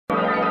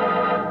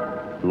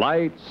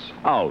Lights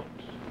out.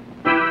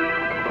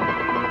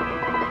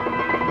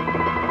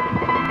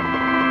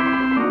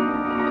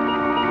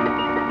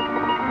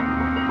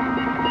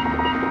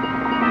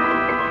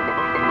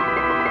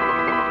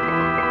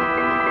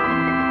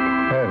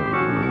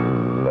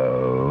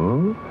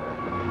 Hello.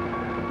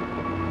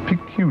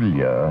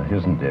 Peculiar,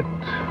 isn't it?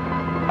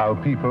 How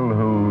people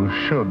who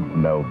should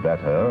know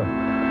better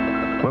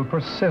will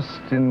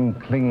persist in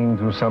clinging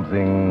to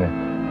something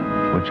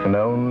which can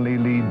only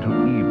lead to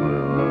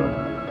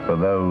evil for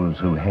those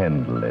who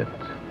handle it.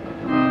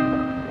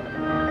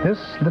 This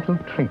little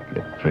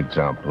trinket, for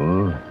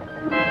example,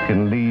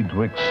 can lead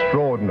to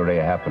extraordinary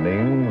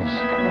happenings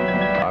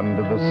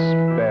under the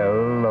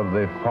spell of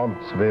the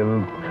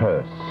Fonceville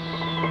curse.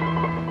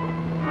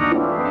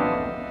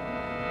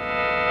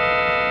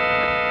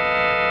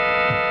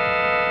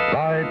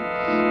 Lights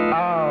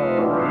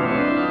out!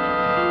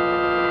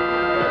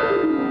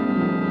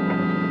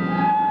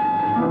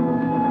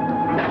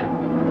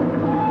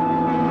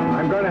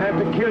 I'm going to have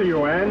to kill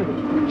you,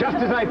 Anne. Just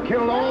as I've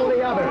killed all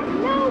the others.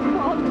 No,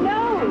 Paul,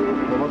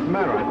 no. Well, what's the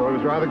matter? I thought it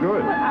was rather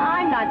good. Well,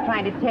 I'm not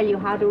trying to tell you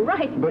how to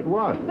write. But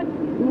what? But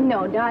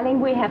no, darling,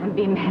 we haven't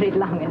been married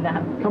long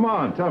enough. Come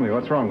on, tell me,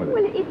 what's wrong with it?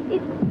 Well,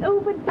 it's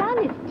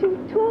overdone. It's too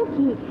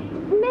talky.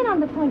 Men on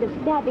the point of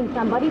stabbing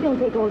somebody don't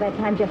take all that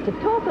time just to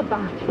talk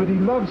about it. But he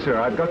loves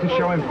her. I've got to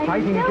show him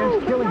fighting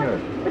against killing her.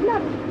 But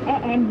not...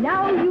 And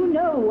now you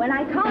know, and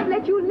I can't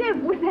let you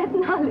live with that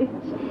knowledge.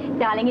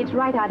 Darling, it's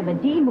right out of a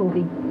D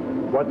movie.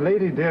 What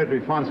Lady Deirdre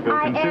Fonceville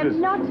considers... I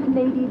am not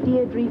Lady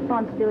Deirdre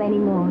Fonceville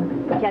anymore.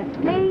 Just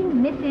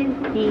plain Mrs.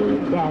 D.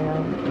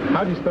 Darrow.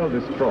 How do you spell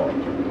distraught?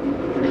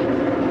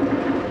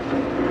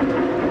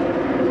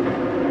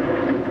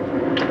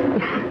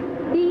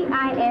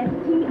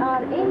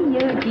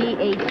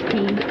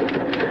 D-I-S-T-R-A-U-G-H-T.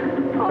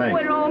 Oh, Thanks.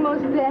 we're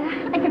almost there.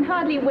 I can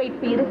hardly wait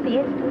for you to see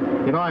it.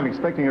 You know, I'm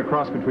expecting a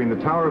cross between the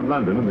Tower of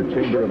London and the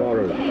Chamber of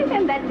Horrors.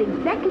 And that's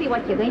exactly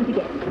what you're going to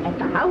get at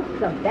the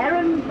House of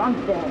Baron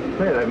Fonceville.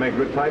 Say, that'd make a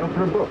good title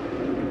for a book.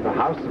 The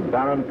House of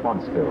Baron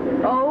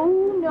Fonceville.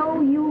 Oh,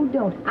 no, you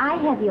don't. I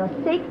have your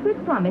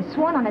sacred promise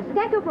sworn on a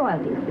stack of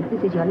royalties that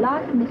this is your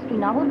last mystery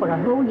novel for a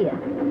whole year.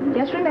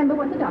 Just remember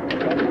what the doctor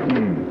said.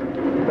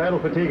 Battle,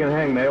 fatigue, and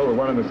hangnail were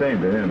one and the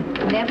same to him.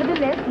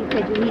 Nevertheless, he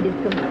said you needed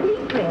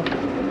complete rest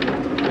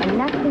and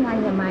nothing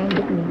on your mind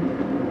but me.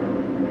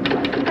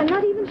 I'm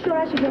not even sure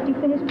I should let you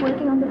finish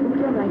working on the book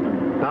you're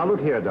writing. Now, look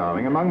here,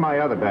 darling. Among my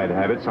other bad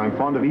habits, I'm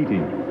fond of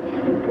eating.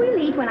 We'll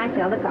eat when I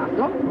sell the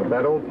castle. With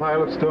that old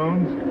pile of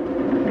stones?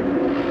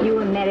 You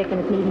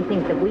Americans needn't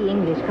think that we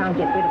English can't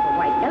get rid of a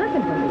white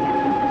elephant when we have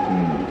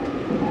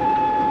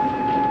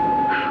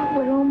to.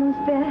 We're almost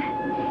there.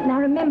 Now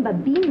remember,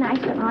 be nice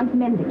to Aunt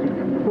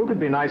Mendicant. Who could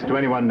be nice to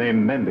anyone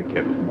named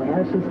Mendicant?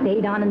 Well, she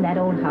stayed on in that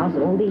old house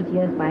all these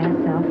years by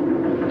herself.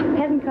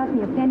 Hasn't cost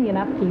me a penny in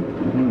upkeep.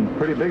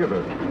 Pretty big of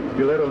her. If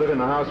you let her live in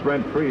the house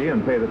rent-free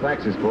and pay the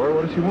taxes for her,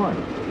 what does she want?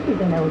 She's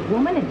an old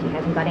woman and she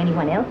hasn't got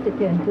anyone else to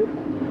turn to.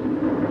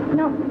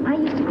 No, I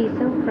used to be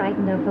so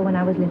frightened of her when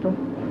I was little.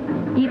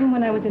 Even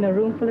when I was in a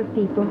room full of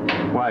people.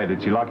 Why,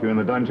 did she lock you in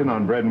the dungeon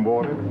on bread and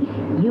water?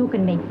 You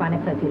can make fun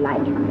of her if you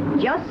like.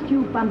 Just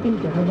you bump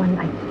into her one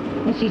night,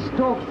 and she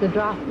stalks the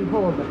drafty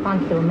halls of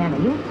Fonceville Manor.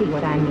 You'll see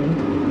what I mean.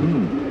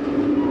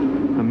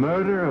 The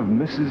Murder of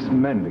Mrs.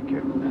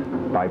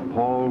 Mendicant by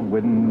Paul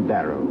Whidden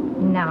Darrow.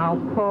 Now,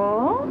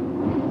 Paul.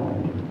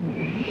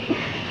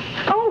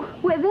 Oh,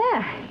 we're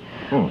there.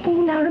 Oh,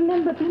 now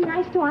remember, be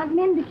nice to Aunt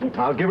Mendicant.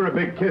 I'll give her a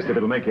big kiss if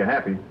it'll make you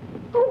happy.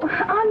 Oh,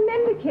 Aunt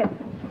Mendicant.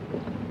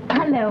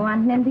 Hello,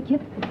 Aunt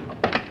Mendicant.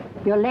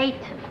 You're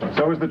late.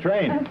 So is the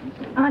train.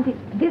 Auntie,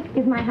 this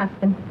is my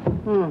husband.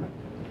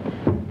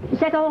 Is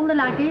that all the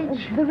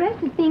luggage? The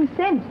rest is being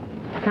sent.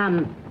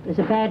 Come, there's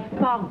a bad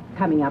fog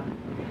coming up.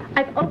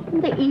 I've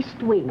opened the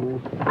east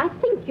wing. I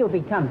think you'll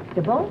be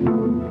comfortable.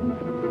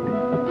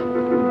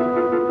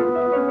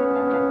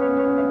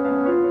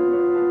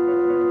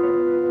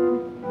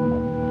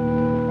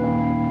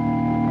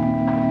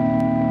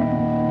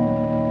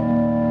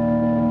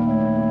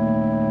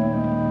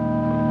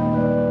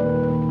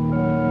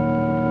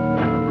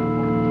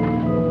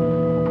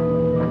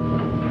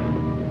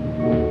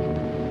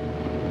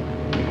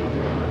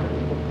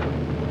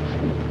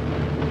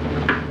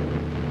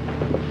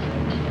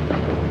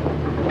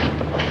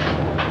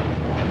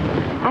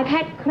 I've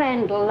had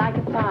crandall like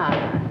a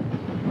fire.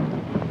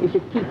 It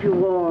should keep you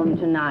warm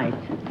tonight.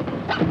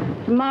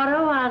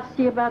 Tomorrow I'll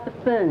see about the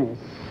furnace.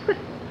 But,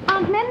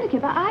 Aunt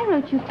Mendicant, I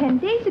wrote you 10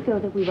 days ago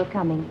that we were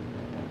coming.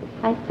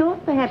 I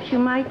thought perhaps you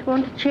might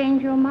want to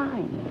change your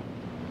mind,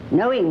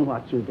 knowing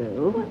what you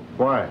do.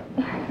 Why?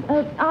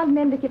 Aunt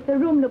Mendicant, the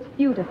room looks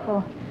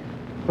beautiful.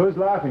 Who's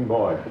laughing,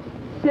 boy?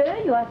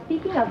 Sir, you are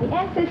speaking of the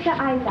ancestor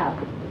I love.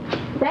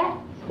 That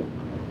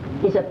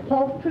is a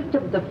portrait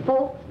of the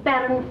 4th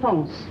Baron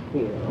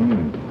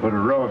Fonceville. Put a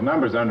row of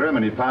numbers under him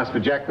and he passed for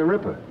Jack the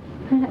Ripper.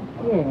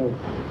 Yes.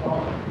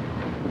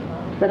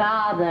 But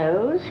are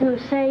those who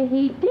say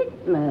he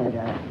did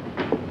murder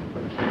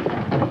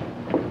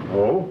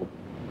Oh?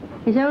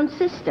 his own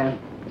sister.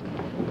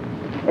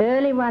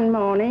 Early one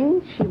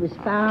morning, she was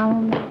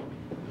found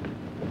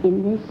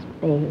in this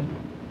bed,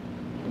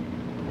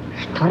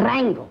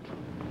 strangled.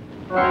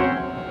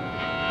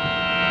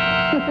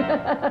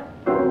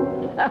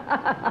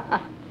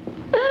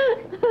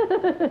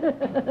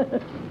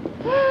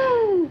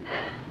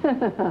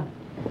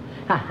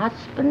 Her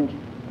husband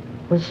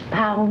was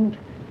found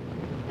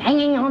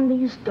hanging on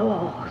these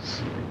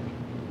doors,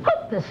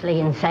 hopelessly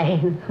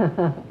insane.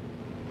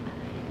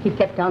 He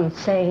kept on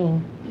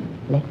saying,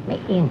 "Let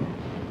me in.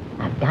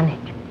 I've done it.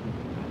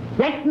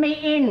 Let me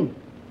in.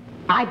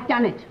 I've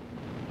done it."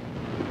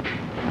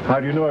 How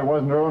do you know it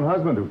wasn't her own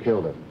husband who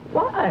killed her?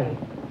 Why?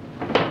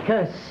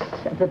 Because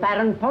of the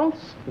Baron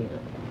Fonceville.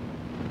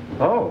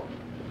 Oh,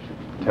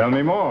 tell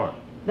me more.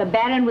 The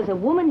Baron was a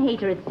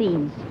woman-hater, it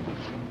seems.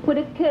 Put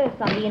a curse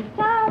on the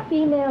entire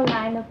female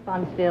line of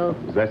Fonceville.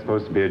 Is that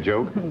supposed to be a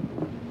joke?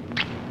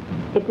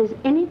 If there's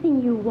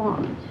anything you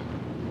want,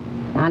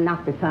 I'll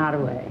not be far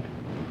away.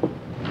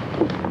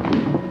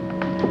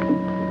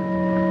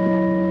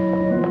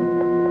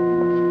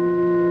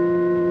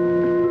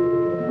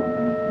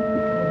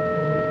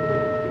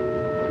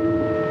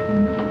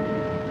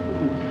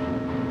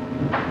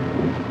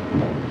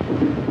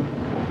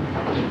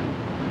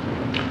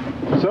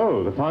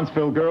 So, the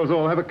Fonceville girls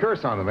all have a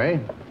curse on them, eh?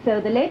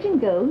 So the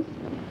legend goes,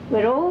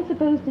 we're all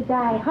supposed to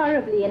die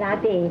horribly in our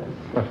beds.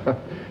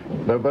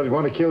 Nobody'd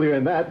want to kill you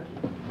in that.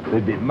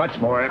 They'd be much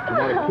more apt to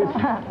want to kiss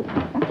you.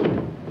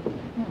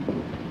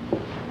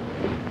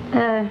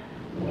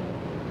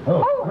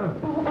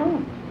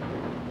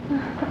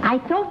 I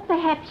thought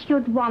perhaps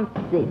you'd want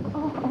this.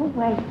 Oh,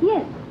 why,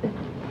 yes.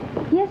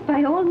 Yes,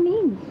 by all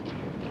means.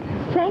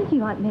 Thank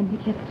you, Aunt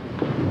Mendicott.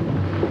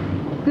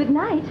 Good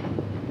night.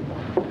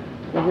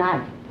 Good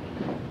night.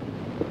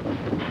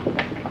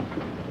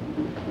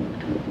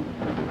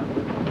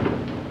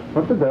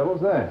 What the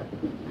devil's that?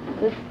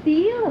 The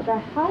seal of the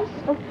House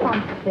of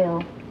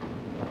Fonceville.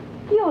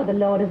 You're the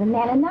lord of the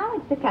manor now.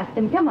 It's the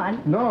custom. Come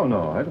on. No,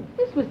 I don't.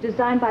 This was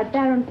designed by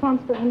Baron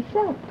Fonceville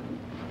himself.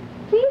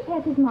 See, it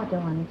has his motto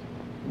on it.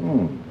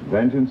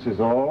 Vengeance is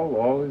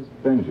all is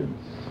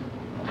vengeance.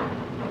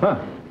 Huh,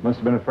 must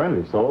have been a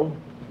friendly soul.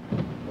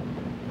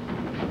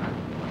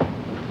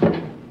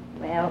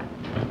 Well,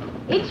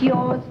 it's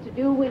yours to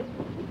do with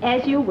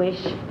as you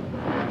wish.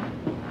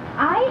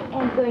 I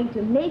am going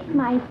to make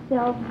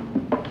myself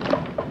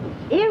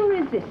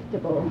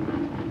irresistible.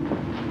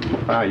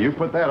 You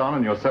put that on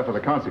and you'll suffer the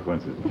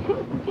consequences.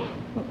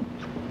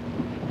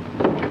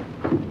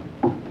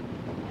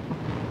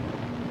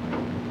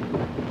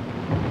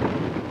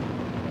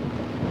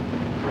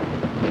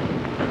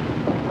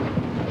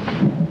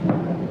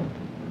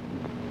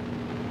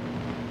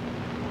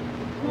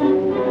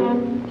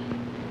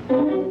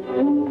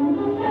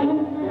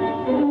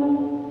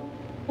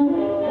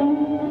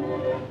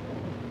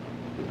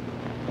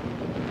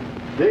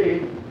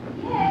 Dee?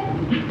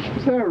 Yes,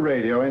 Is there a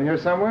radio in here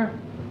somewhere?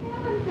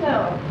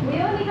 no. We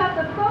only got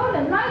the phone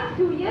and lights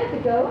 2 years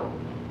ago.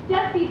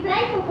 Just be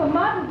thankful for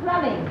modern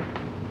plumbing.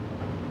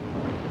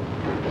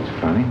 It's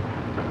funny.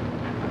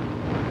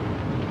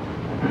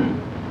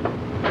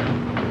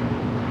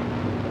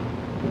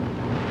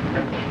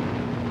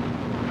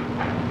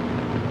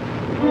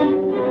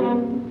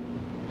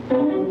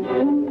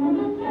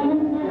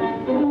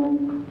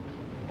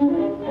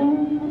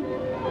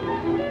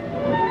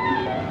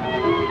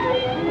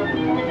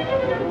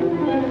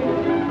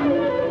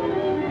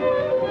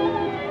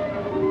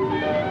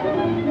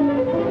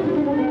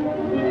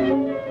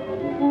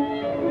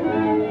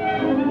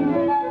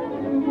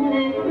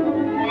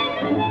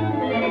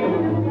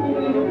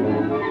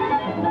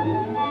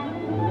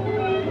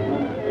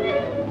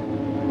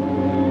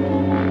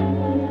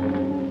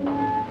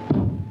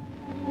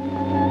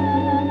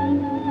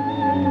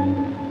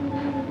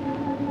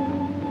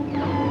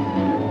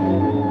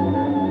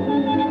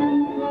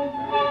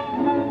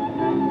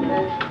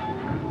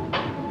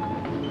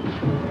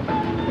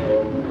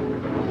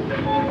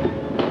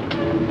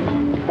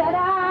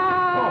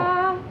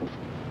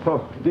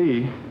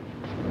 Dee.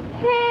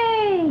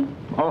 Hey!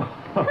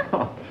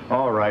 Oh,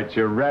 all right,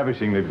 you're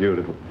ravishingly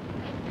beautiful.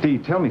 Dee,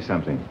 tell me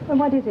something. Well,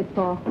 what is it,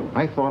 Paul?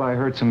 I thought I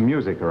heard some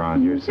music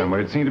around here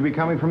somewhere. It seemed to be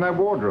coming from that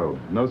wardrobe.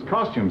 And those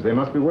costumes, they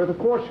must be worth a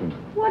fortune.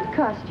 What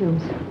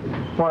costumes?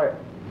 Why...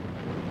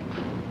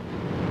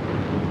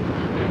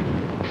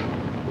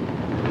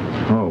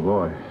 Oh,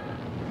 boy.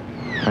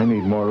 I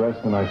need more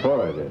rest than I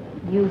thought I did.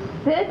 You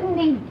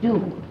certainly do.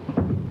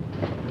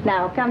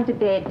 Now, come to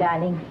bed,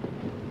 darling.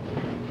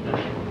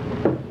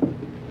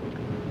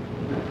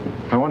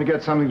 I want to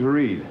get something to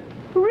read.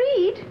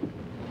 Read?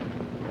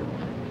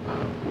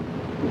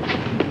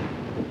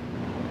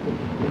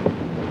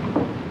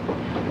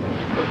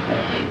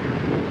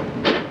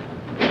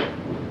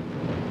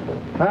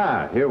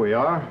 Ah, here we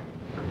are.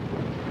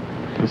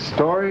 The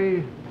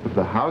story of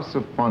the House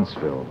of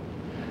Fonceville.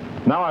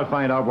 Now I'll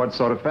find out what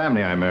sort of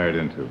family I married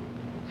into.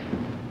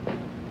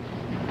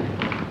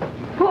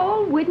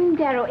 Paul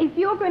Whittendarrow, if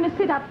you're going to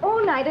sit up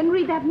all night and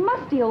read that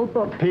musty old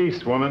book...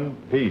 Peace, woman,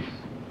 peace.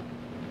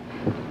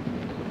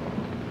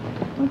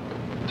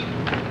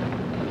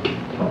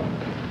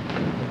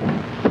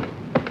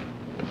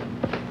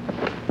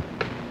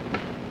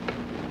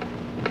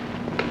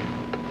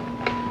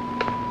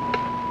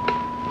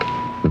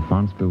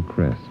 Fonceville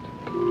crest.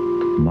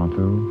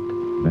 Motto,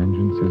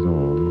 vengeance is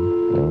all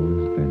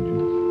is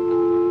vengeance.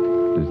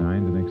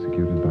 Designed and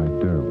executed by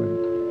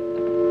Derwent,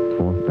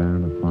 4th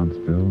Baron of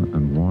Fonceville,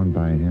 and worn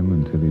by him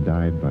until he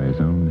died by his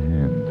own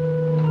hand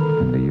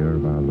in the year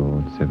of our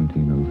Lord,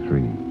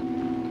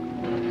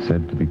 1703.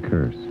 Said to be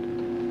cursed.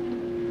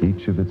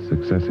 Each of its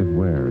successive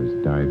wearers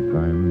died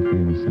violently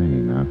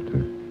insane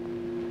after.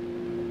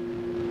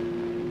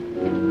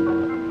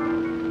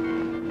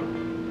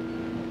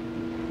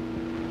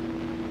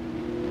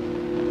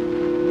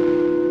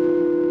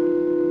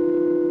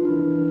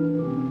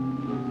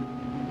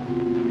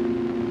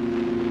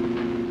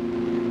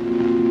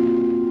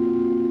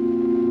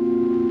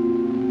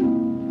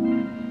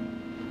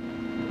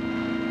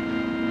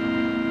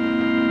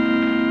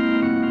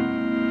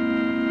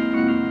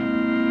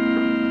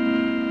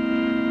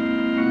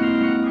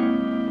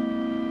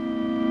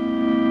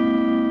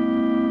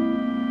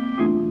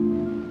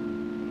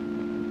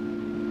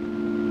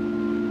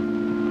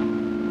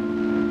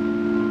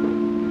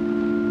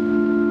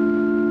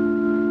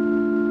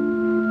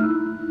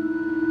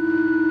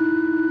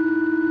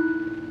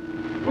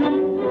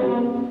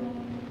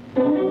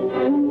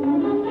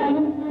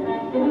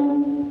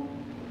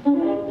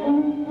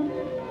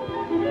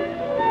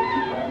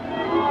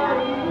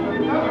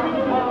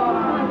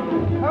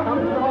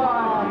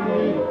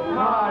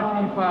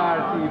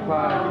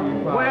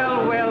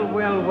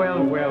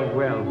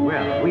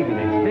 Well, we've been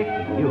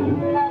expecting you.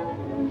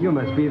 You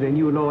must be the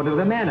new lord of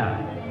the manor.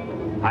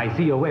 I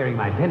see you're wearing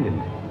my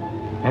pendant.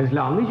 As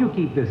long as you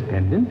keep this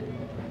pendant,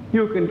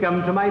 you can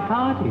come to my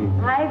party.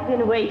 I've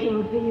been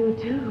waiting for you,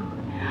 too.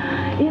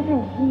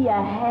 Isn't he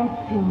a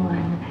handsome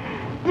one?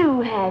 Do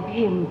have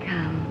him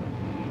come.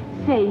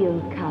 Say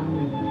you'll come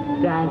and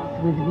dance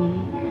with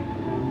me.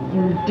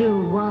 You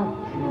do want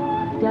to,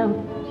 don't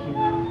you?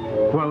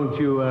 Won't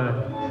you,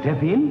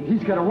 step in?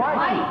 He's got a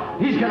wife.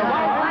 He's got a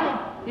wife.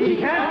 He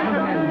can't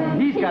come in.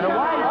 He's got a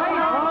wife.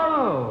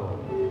 Oh,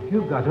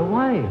 you've got a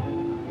wife.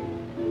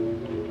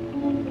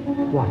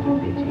 What a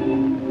pity.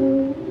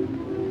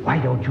 Why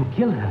don't you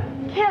kill her?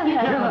 Kill her.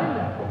 Kill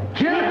her.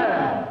 Kill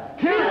her.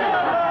 Kill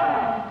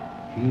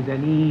her. She's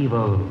an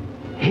evil,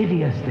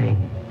 hideous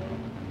thing.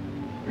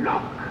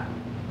 Look.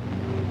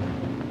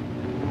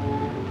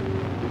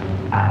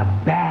 A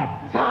bat.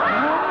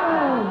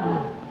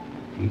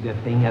 She's a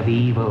thing of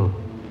evil.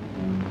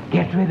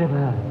 Get rid of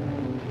her.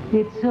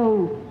 It's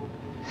so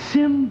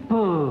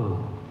simple.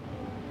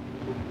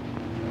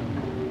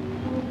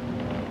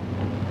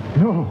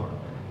 No.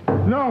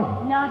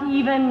 No. Not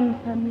even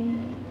for me.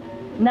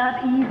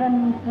 Not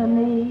even for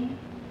me.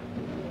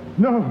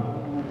 No.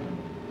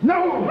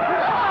 No.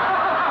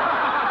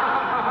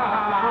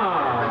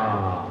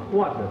 Oh,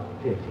 what a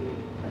pity.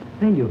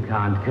 Then you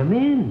can't come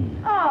in.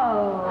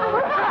 Oh.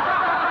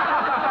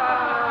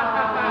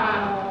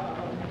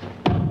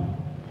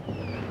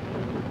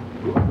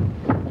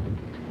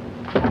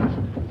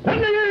 Let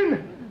me in!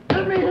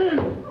 Let me in!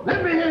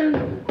 Let me in!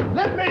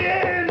 Let me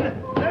in!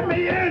 Let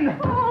me in!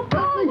 Oh,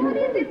 Paul, what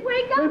is it?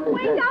 Wake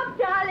up,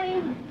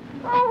 darling.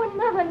 Oh,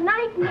 another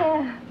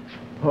nightmare.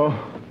 Oh.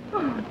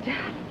 Oh,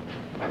 darling.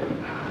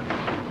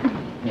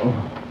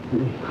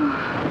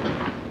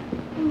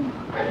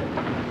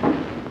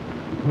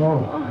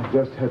 Oh, I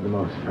just had the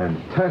most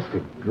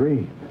fantastic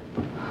dream.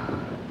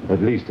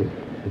 At least it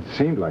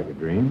seemed like a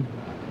dream.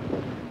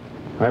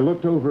 I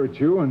looked over at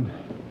you and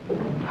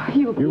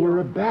you were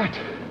a bat.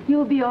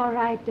 You'll be all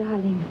right,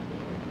 darling.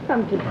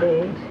 Come to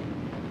bed.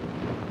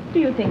 Do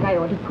you think I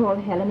ought to call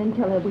Helen and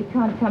tell her we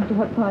can't come to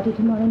her party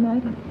tomorrow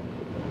night?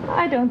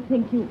 I don't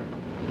think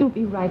you'll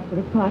be right for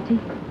a party.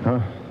 Huh?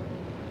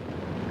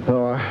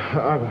 Oh,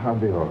 I'll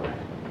be all right.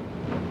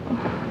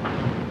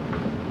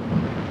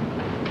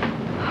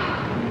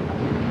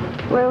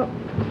 Well,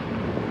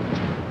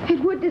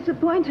 it would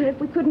disappoint her if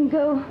we couldn't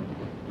go.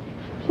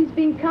 She's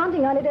been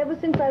counting on it ever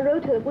since I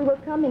wrote her that we were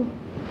coming.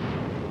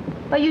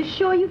 Are you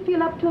sure you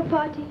feel up to a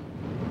party?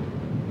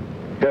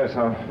 Yes,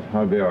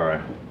 I'll be all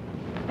right.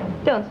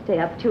 Don't stay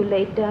up too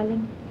late,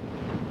 darling.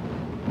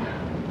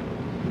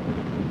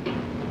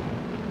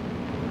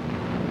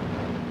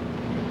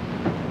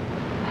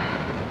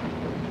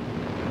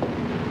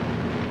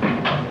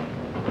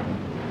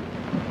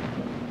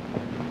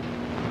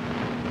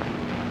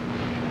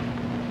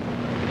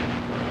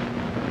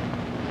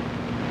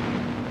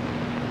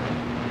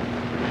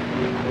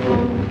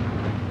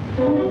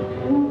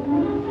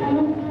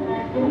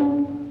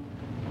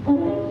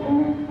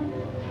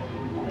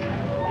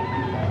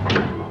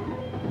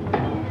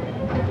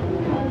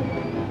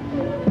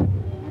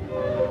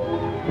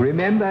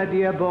 Remember,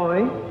 dear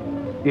boy,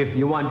 if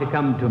you want to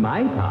come to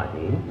my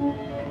party,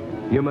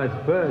 you must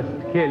first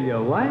kill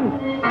your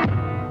wife.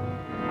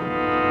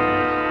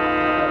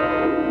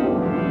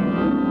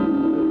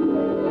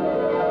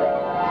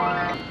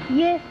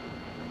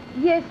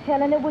 Yes,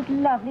 Helen, it was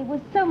lovely. It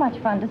was so much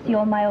fun to see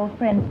all my old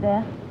friends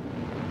there.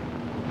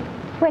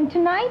 When,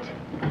 tonight?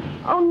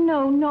 Oh,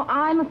 no,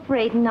 I'm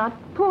afraid not.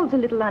 Paul's a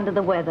little under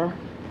the weather.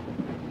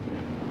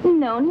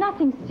 No,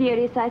 nothing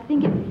serious. I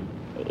think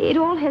It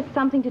all has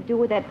something to do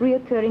with that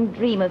reoccurring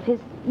dream of his.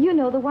 You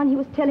know, the one he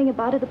was telling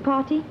about at the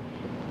party?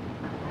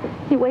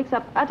 He wakes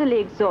up utterly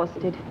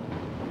exhausted.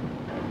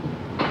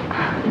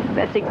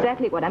 That's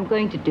exactly what I'm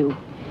going to do.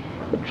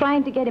 But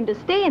trying to get him to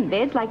stay in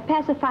bed's like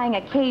pacifying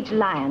a caged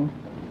lion.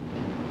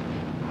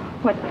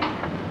 What?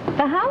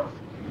 The house?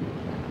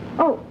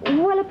 Oh,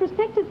 well, a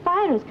prospective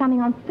fire is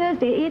coming on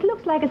Thursday. It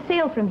looks like a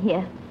sale from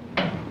here.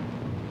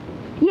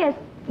 Yes,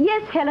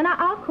 Helen,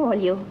 I'll call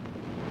you.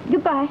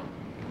 Goodbye.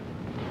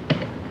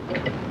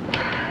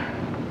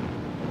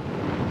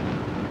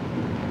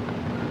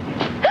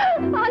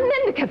 Aunt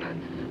Mendicott,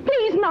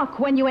 please knock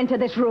when you enter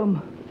this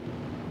room.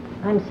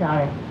 I'm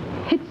sorry.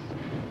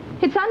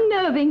 It's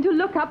unnerving to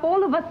look up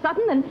all of a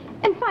sudden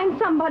and find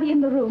somebody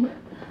in the room.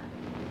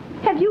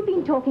 Have you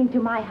been talking to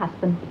my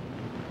husband?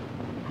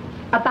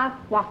 About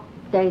what,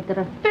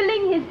 Deirdre?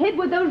 Filling his head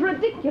with those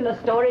ridiculous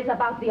stories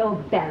about the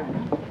old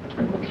Baron.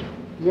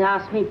 You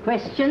ask me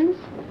questions,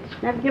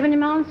 and I've given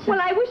him answers. Well,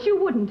 I wish you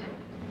wouldn't.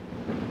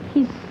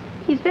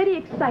 He's very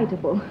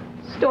excitable.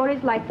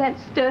 Stories like that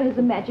stir his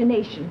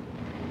imagination.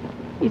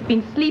 He's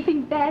been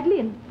sleeping badly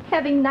and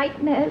having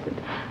nightmares.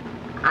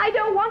 I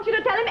don't want you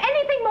to tell him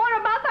anything more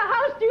about the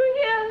house, do you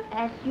hear?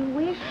 As you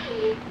wish.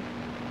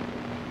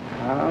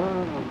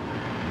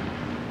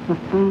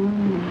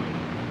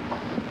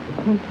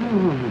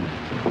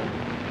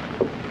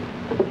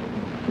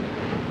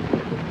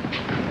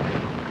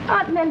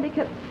 Aunt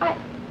Mendicott,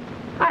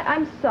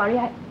 I'm sorry.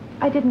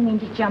 I didn't mean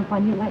to jump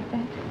on you like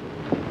that.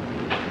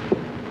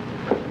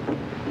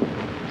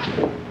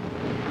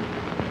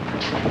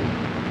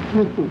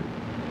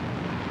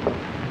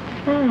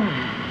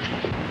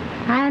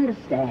 I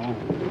understand.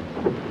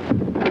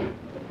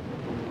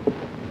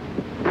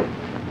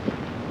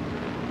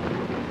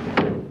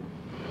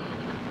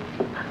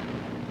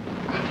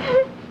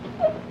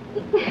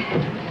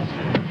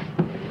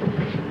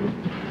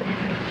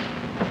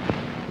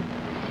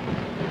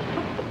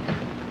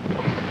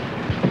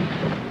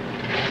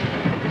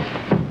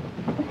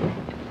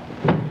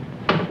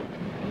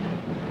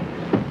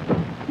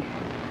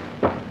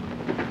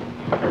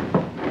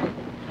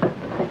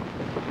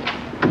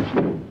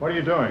 What are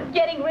you doing?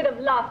 Getting rid of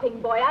Laughing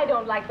Boy. I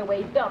don't like the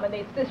way he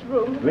dominates this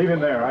room. Leave him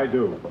there, I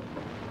do.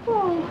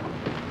 Oh,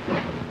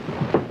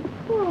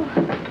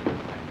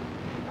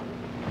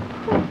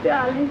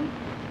 darling.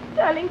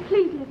 Darling,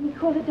 please let me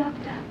call a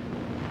doctor.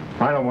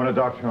 I don't want a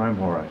doctor.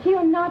 I'm all right.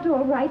 You're not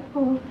all right,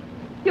 Paul.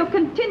 You're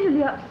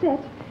continually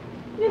upset.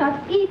 You're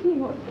not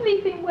eating or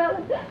sleeping well.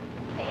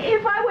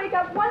 If I wake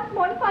up once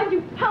more and find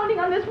you pounding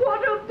on this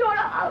wardrobe door,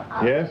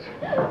 I'll... Yes?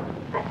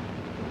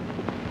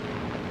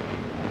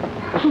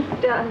 Oh,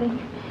 darling.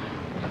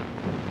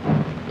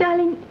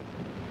 Darling,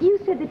 you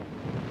said that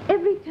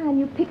every time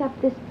you pick up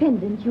this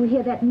pendant, you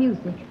hear that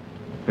music.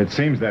 It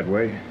seems that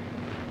way.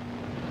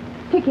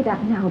 Pick it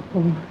up now,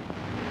 Paul.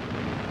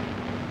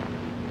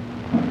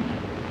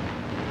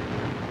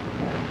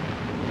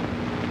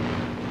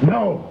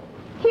 No!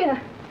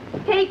 Here,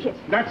 take it.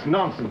 That's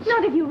nonsense.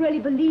 Not if you really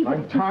believe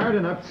I'm it. tired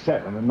and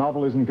upset, and the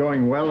novel isn't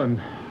going well,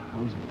 and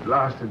those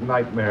blasted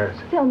nightmares.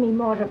 Tell me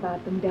more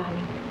about them,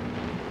 darling.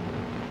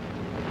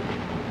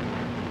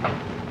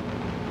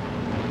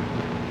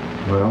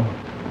 Well,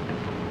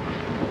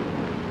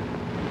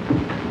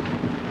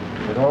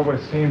 it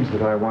always seems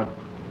that I want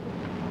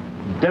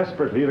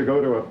desperately to go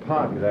to a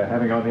party they're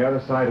having on the other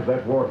side of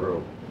that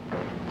wardrobe.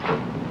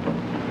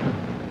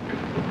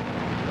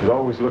 It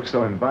always looks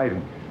so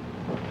inviting.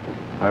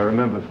 I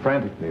remember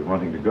frantically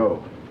wanting to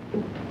go.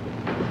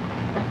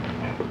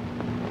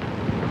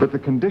 But the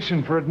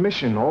condition for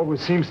admission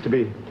always seems to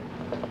be...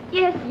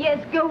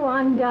 Yes, go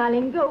on,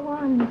 darling, go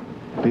on.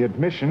 The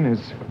admission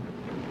is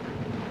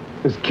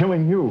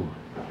killing you.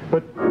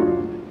 But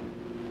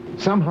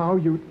somehow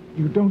you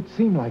don't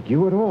seem like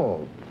you at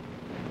all.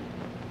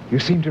 You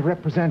seem to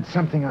represent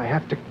something I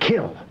have to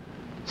kill,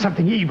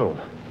 something evil.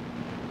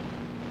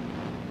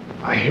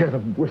 I hear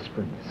them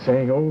whispering,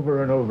 saying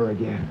over and over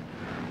again,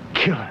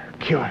 kill her,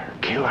 kill her,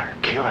 kill her,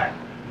 kill her.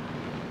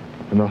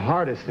 And the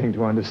hardest thing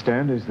to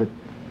understand is that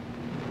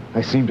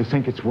I seem to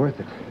think it's worth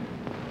it.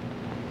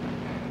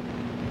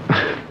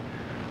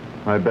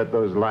 I bet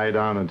those lie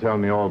down and tell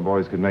me all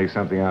boys could make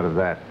something out of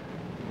that.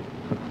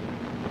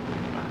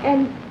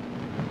 And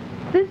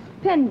this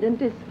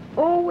pendant is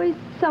always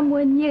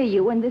somewhere near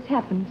you when this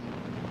happens.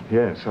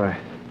 Yes, I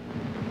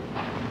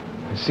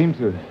seem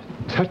to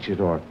touch it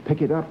or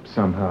pick it up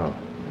somehow.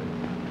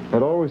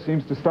 That always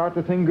seems to start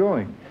the thing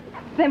going.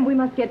 Then we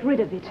must get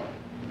rid of it.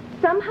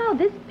 Somehow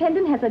this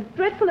pendant has a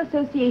dreadful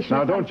association.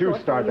 Now, don't you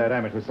start that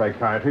amateur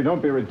psychiatry.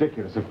 Don't be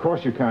ridiculous. Of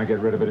course you can't get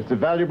rid of it. It's a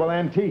valuable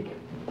antique.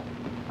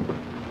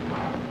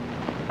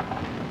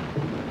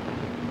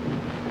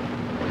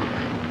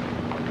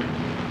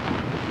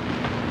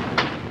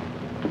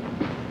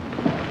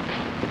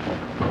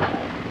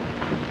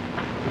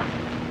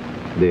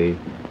 Dee?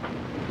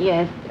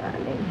 Yes,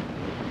 darling.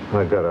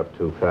 I got up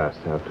too fast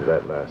after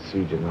that last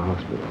siege in the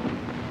hospital.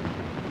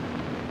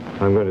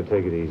 I'm going to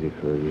take it easy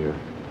for a year.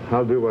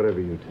 I'll do whatever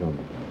you tell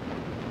me.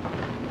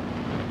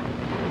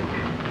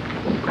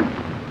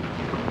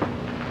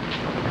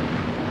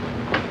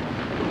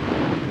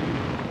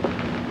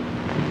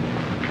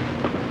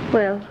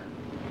 Well,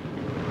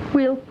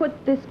 we'll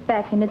put this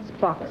back in its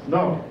box.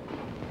 No.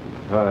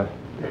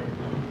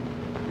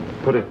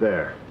 Put it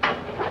there.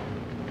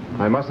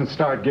 I mustn't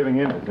start giving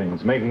in to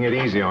things, making it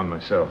easy on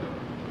myself.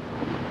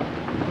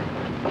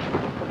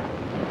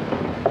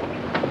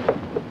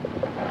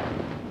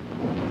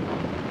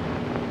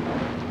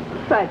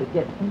 Try to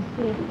get some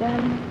sleep,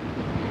 darling.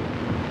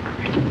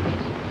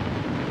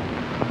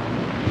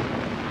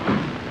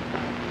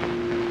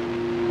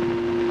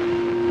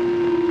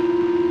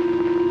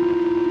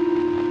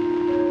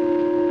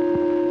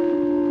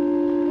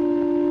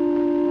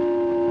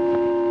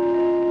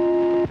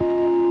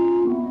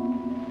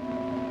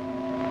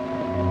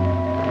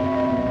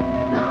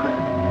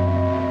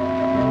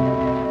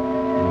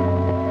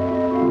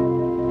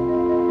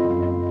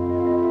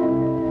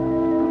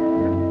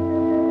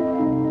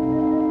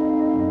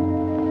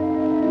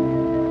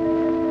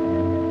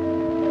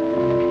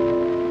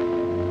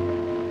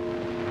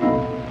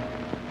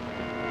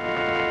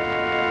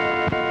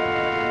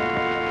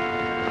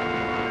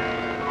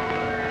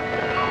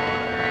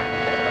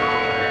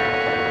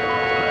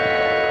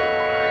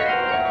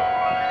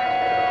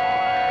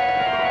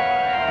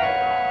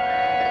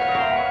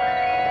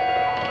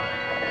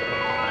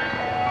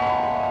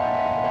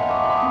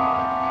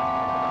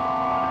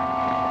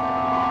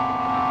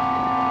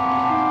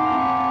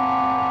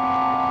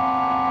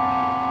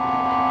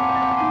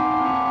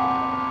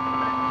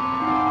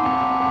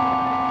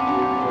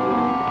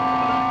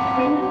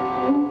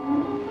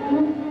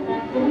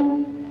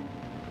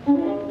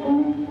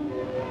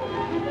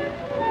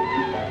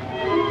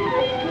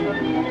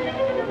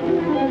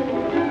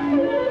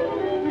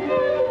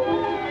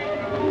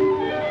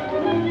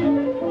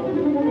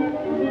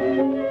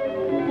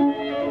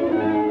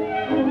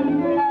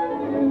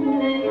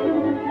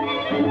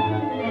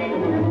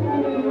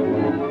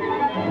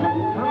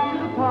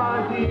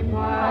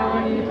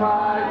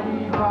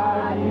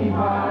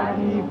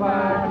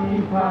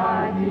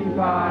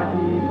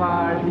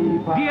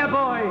 Dear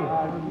boy,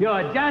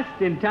 you're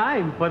just in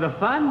time for the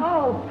fun.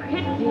 Oh,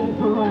 pretty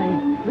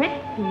boy,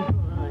 pretty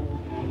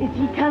boy. Is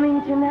he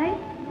coming tonight?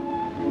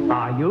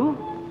 Are you?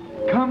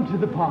 Come to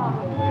the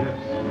party.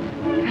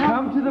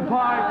 Come to the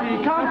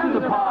party. Come to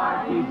the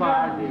party.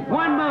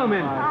 One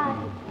moment.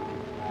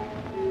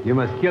 You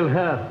must kill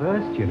her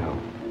first, you know.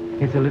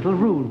 It's a little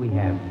rule we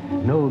have.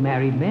 No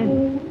married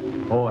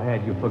men. Or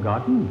had you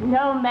forgotten?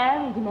 No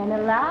married men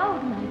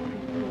allowed, my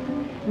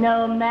pretty.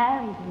 No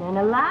married men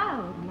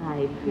allowed,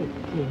 my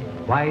pretty.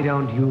 Why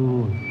don't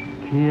you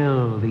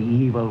kill the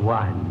evil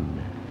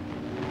one?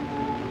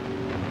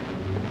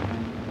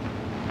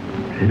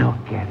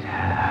 Look at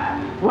her.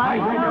 Why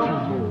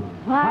don't you?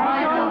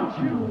 Why don't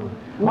you?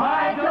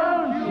 Why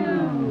don't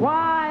you?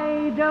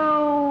 Why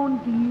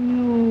don't you?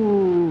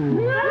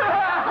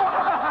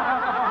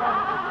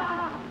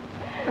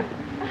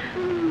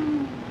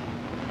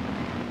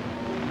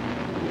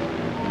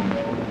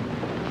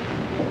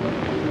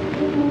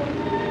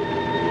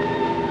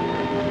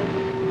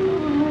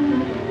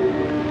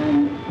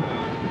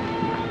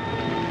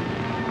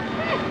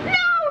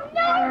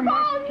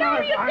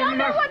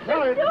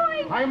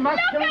 I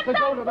must kill it to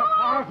go to the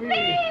party.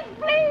 Please,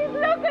 please,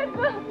 look at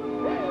them.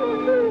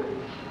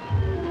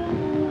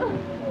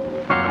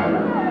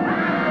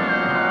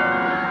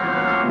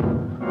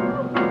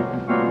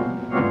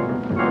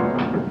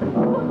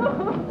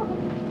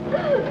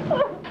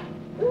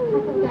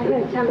 I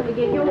heard something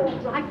again. You're all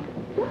right.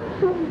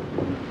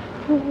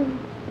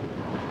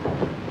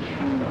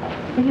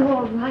 Are you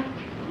all right?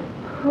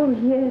 Oh,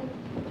 yes.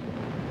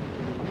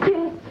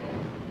 Yes.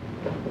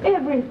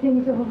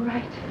 Everything's all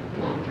right.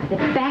 The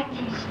fact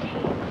is,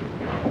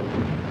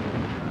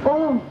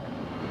 oh,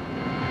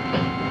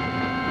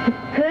 the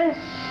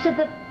curse of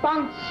the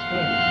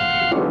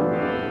Fonceville.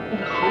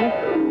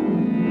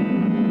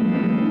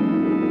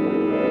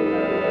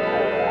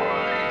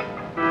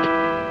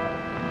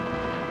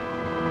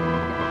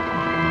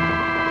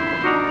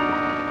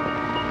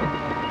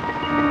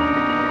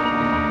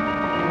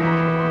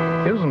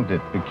 Isn't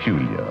it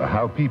peculiar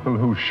how people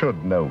who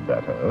should know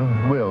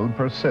better will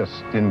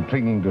persist in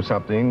clinging to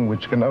something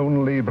which can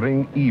only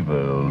bring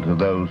evil to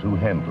those who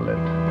handle it?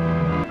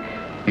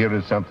 Here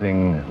is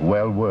something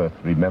well worth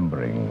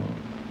remembering.